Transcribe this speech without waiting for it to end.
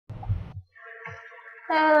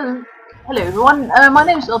Uh, Hello everyone, my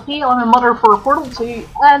name is LP, I'm a modder for Portal 2,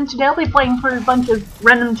 and today I'll be playing through a bunch of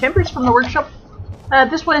random chambers from the workshop.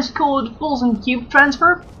 This one is called Balls and Cube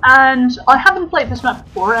Transfer, and I haven't played this map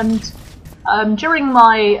before, and during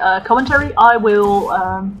my commentary I will,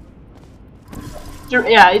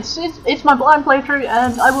 it's my blind playthrough,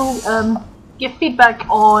 and I will give feedback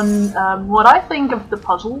on what I think of the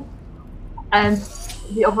puzzle and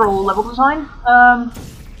the overall level design.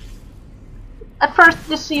 At first,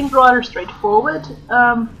 this seemed rather straightforward,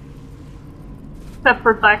 except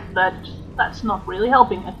for the fact that that's not really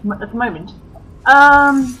helping at the moment.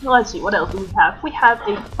 Let's see, what else do we have? We have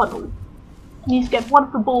a funnel. I need to get one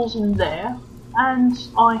of the balls in there, and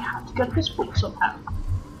I have to get this ball somehow.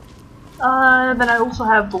 Then I also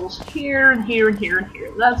have balls here, and here, and here, and here.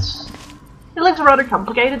 It looks rather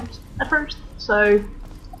complicated at first, so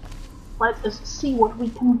let us see what we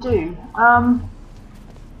can do.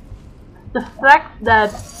 The fact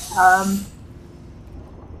that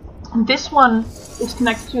this one is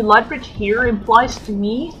connected to a light bridge here implies to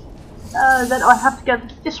me that I have to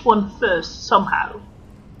get this one first somehow.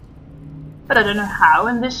 But I don't know how,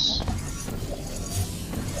 and this...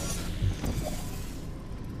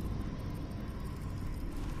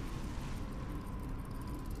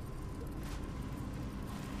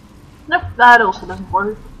 Nope, that also doesn't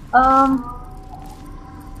work.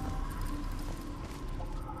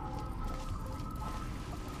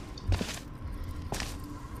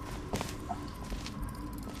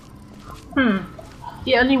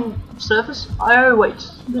 The only surface... Oh wait,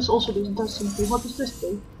 this also does something. What does this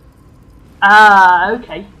do? Ah,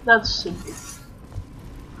 okay, that's simple.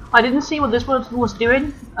 I didn't see what this was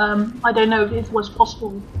doing. I don't know if it was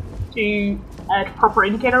possible to add proper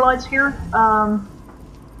indicator lights here.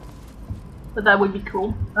 But that would be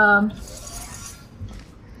cool.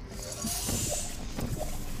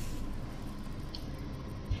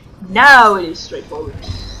 Now it is straightforward.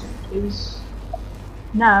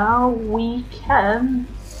 Now we can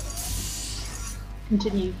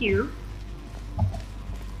continue here.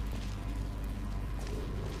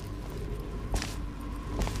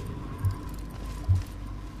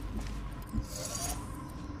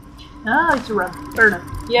 Ah, it's a ramp. Fair enough.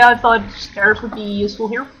 Yeah, I thought stairs would be useful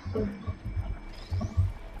here.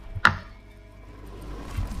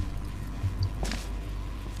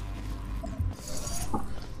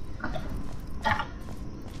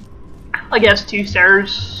 I guess 2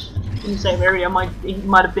 stairs in the same area might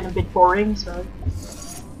have been a bit boring, so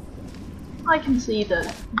I can see the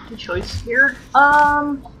choice here.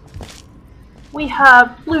 We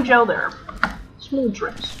have blue gel there, small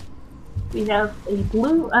drips. We have a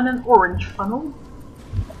blue and an orange funnel.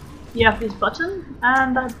 You have this button,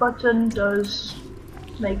 and that button does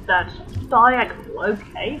make that diagonal.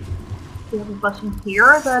 Okay. We have a button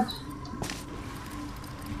here that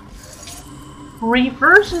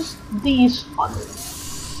reverses these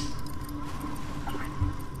funnels.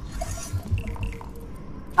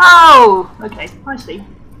 Oh, okay, I see.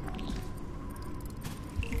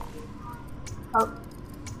 Oh.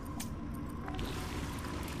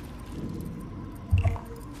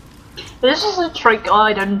 This is a trick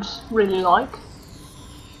I don't really like.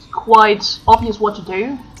 It's quite obvious what to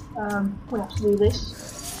do. We have to do this.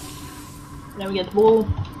 Then we get the ball,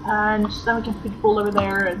 and then we can put the ball over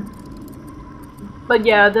there. And but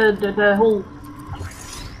yeah, the whole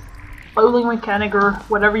bowling mechanic, or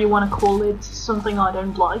whatever you want to call it, is something I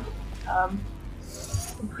don't like.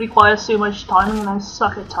 It requires too much timing, and I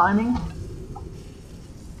suck at timing.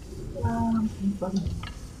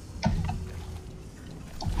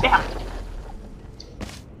 Yeah.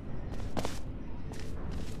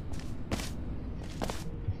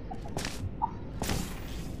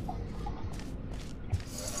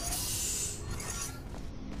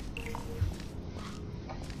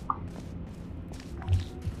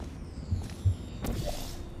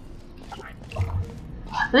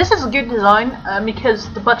 This is a good design because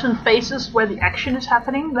the button faces where the action is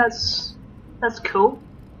happening. That's cool.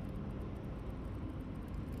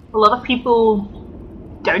 A lot of people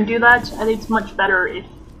don't do that, and it's much better if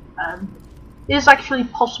it is actually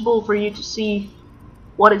possible for you to see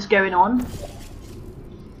what is going on.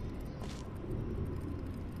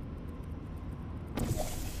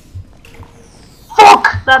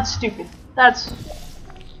 Fuck! That's stupid. That's...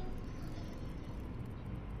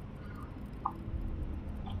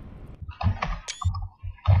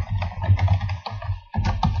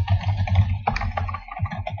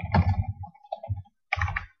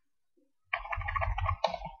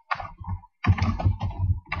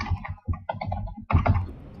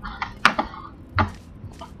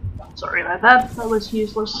 Sorry about that, that was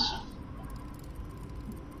useless.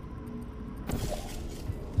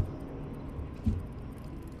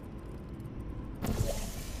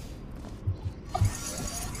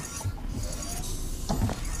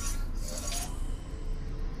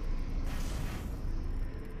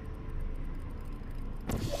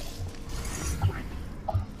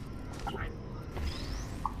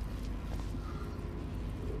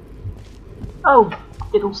 Oh,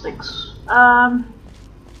 fiddlesticks.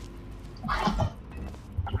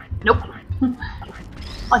 Nope.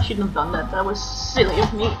 I shouldn't have done that. That was silly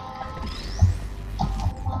of me.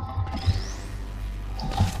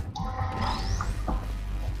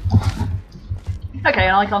 Okay,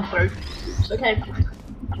 and I can't throw. Oops, okay.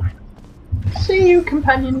 See you,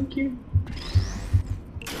 companion cube.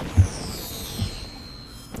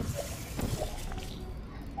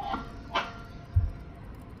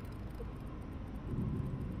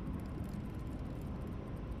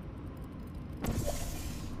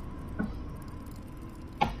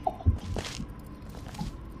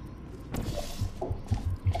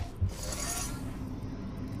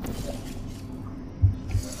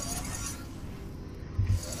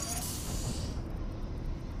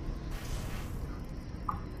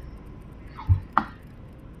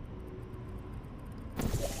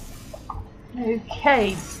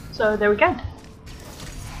 Okay, so there we go.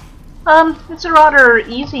 It's a rather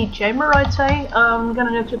easy chamber, I'd say. I'm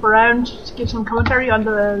gonna jump around to give some commentary on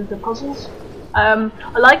the puzzles. I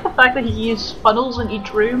like the fact that he used funnels in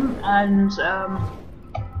each room, and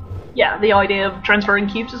yeah, the idea of transferring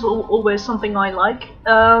cubes is always something I like.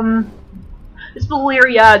 It's a little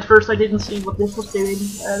weird, yeah, at first I didn't see what this was doing,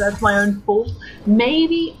 that's my own fault.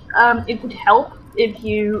 Maybe it would help if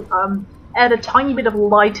you add a tiny bit of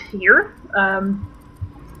light here,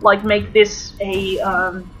 like make this a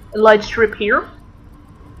light strip here.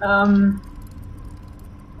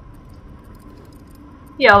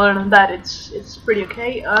 Yeah, other than that, it's pretty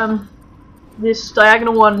okay. This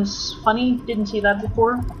diagonal one is funny. Didn't see that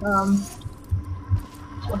before.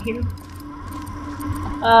 This one here.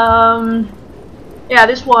 Yeah,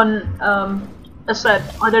 this one. As I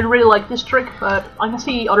said, I don't really like this trick, but I can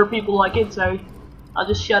see other people like it, so I'll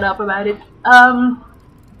just shut up about it.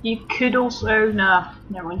 You could also, nah,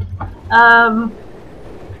 never mind.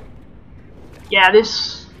 Yeah,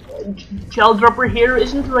 this gel dropper here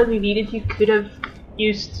isn't really needed. You could have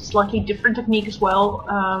used a slightly different technique as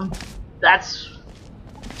well. That's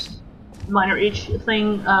a minor itch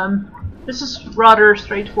thing. This is rather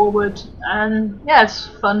straightforward, and yeah, it's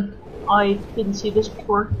fun. I didn't see this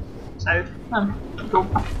before, so cool.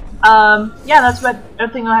 Yeah, that's about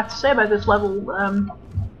everything I have to say about this level.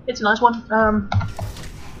 It's a nice one.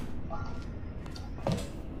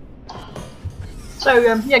 So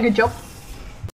yeah, good job.